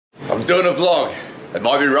I'm doing a vlog. It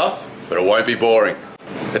might be rough, but it won't be boring.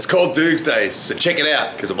 It's called Daze, so check it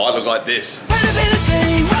out, because it might look like this.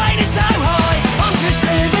 Credibility rated so high, I'm just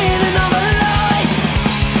living another life.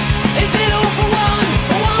 Is it all for one,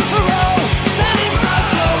 or one for all? Standing so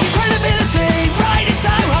tall, your credibility rated so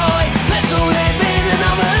high, let's all live in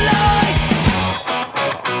another life.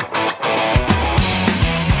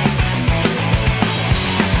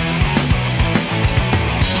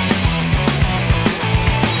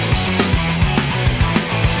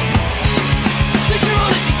 Does your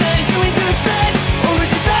honesty stand you in good stead, or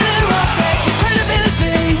is it better off dead? Your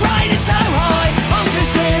credibility rated so high, I'm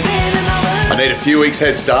just living another life. I need a few weeks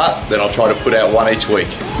head start, then I'll try to put out one each week.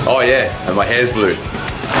 Oh yeah, and my hair's blue. Rated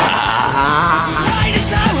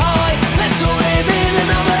so high, let's all live in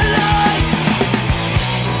another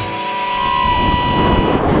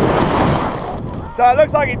life. So it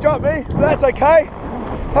looks like he dropped me, but that's okay.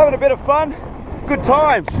 Having a bit of fun, good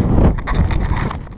times.